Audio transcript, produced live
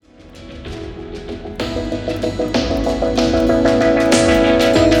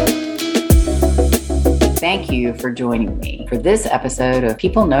Thank you for joining me for this episode of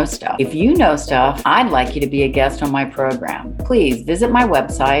People Know Stuff. If you know stuff, I'd like you to be a guest on my program. Please visit my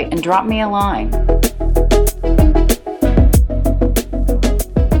website and drop me a line.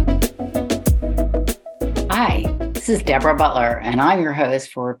 Hi, this is Deborah Butler, and I'm your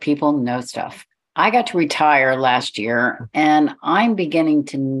host for People Know Stuff. I got to retire last year, and I'm beginning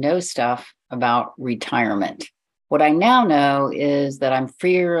to know stuff about retirement. What I now know is that I'm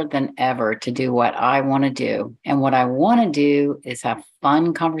freer than ever to do what I want to do. And what I want to do is have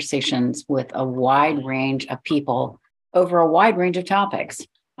fun conversations with a wide range of people over a wide range of topics.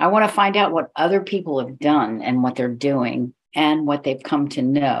 I want to find out what other people have done and what they're doing and what they've come to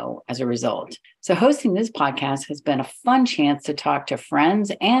know as a result. So hosting this podcast has been a fun chance to talk to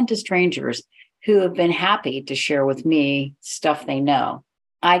friends and to strangers who have been happy to share with me stuff they know.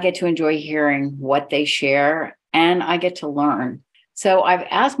 I get to enjoy hearing what they share, and I get to learn. So I've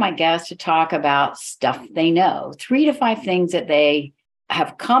asked my guests to talk about stuff they know, 3 to 5 things that they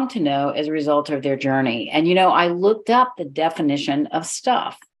have come to know as a result of their journey. And, I looked up the definition of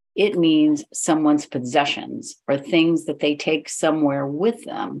stuff. It means someone's possessions or things that they take somewhere with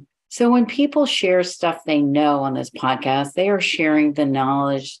them. So when people share stuff they know on this podcast, they are sharing the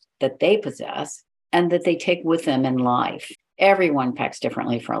knowledge that they possess and that they take with them in life. Everyone packs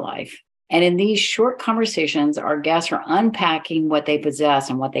differently for life. And in these short conversations, our guests are unpacking what they possess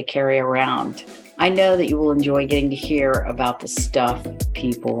and what they carry around. I know that you will enjoy getting to hear about the stuff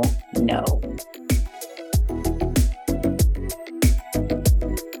people know.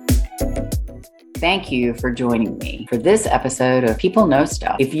 Thank you for joining me for this episode of People Know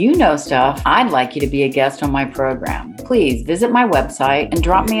Stuff. If you know stuff, I'd like you to be a guest on my program. Please visit my website and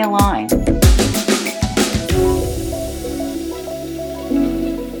drop me a line.